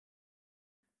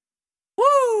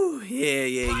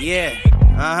Yeah.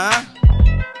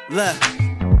 Look,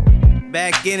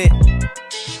 back in it.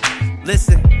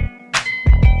 Listen.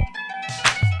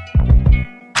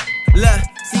 Look,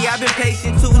 see, I've been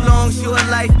patient too long, short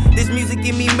life. This music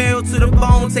give me marrow to the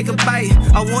bone, take a bite.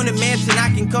 I want a mansion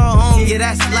I can call home, yeah,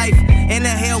 that's life. And a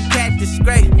Hellcat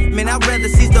disgrace. Man, I'd rather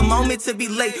seize the moment to be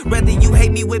late. Rather you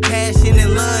hate me with passion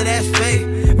and love, that's fake.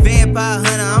 Vampire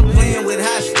hunter, I'm playing with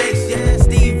high stakes, yeah.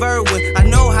 Steve Irwin, I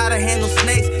know how to handle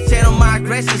snakes. Channel my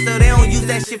aggression so they don't use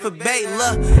that shit for bait.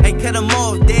 Look, ain't cut them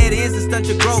off, dead ends and stunt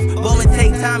your growth. Bowling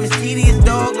take time, it's tedious,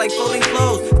 dog, like folding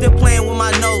clothes. Still playing with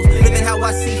my nose, living how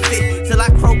I see fit. Till I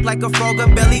croak like a frog,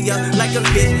 or belly up like a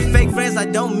fish. Fake friends I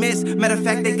don't miss, matter of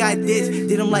fact they got this.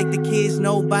 Did them like the kids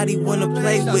nobody wanna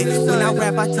play with. When I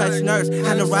rap I touch nerves,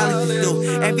 how neurologists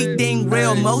do. Everything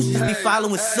real, most just be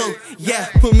following suit, yeah.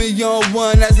 Put me on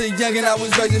one as a youngin', I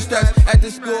was raising straps. At the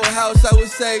schoolhouse I would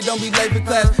say, don't be late for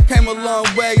class. Came a long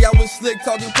way, I was slick,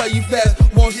 talking play you fast.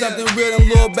 Want something real and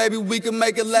little baby, we can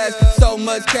make it last. So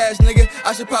much cash, nigga,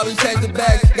 I should probably change the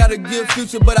bag. Got a good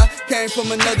future, but I came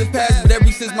from another past. But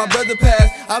ever since my brother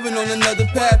passed, I've been on another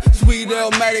path. Sweet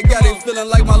aromatic, got it feeling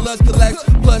like my lunch collapsed.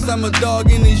 Plus I'm a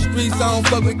dog in these streets, I don't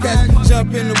fuck with cats.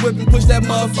 Jump in the whip and push that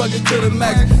motherfucker to the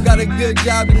max. Got a good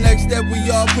job, the next step we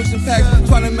all pushing packs.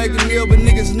 Tryna make a meal, but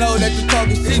niggas know that the talk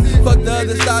is cheap. Fuck the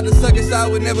other side, the sucker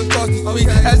side would never cross the street.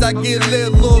 As I get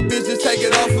lit, little bitch, just take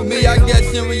it off of me. I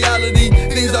guess in reality,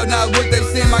 things are not what they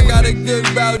seem. I got a good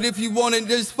route, if you want it,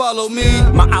 just follow me.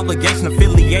 My obligation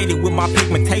affiliated with my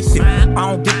pigmentation.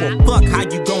 I don't give a fuck how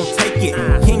you gon' take it.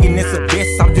 King in this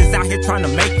abyss, I'm just out here trying to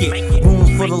make it.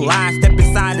 Room full of lies, step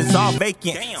inside, it's all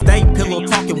vacant. Stay pillow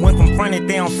talking when confronted,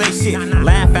 they don't say shit.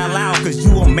 Laugh out loud cause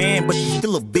you a man, but you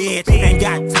still a bitch. Ain't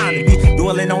got time to be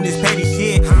dwelling on this petty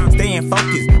shit. Staying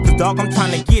focused, cause dog, I'm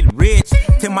trying to get rich.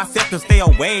 Tell myself to stay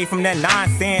away from that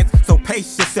nonsense. So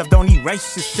pace yourself, don't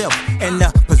erase yourself. And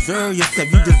preserve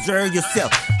yourself, you deserve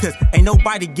yourself. Cause ain't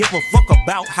nobody give a fuck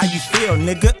about how you feel,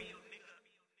 nigga.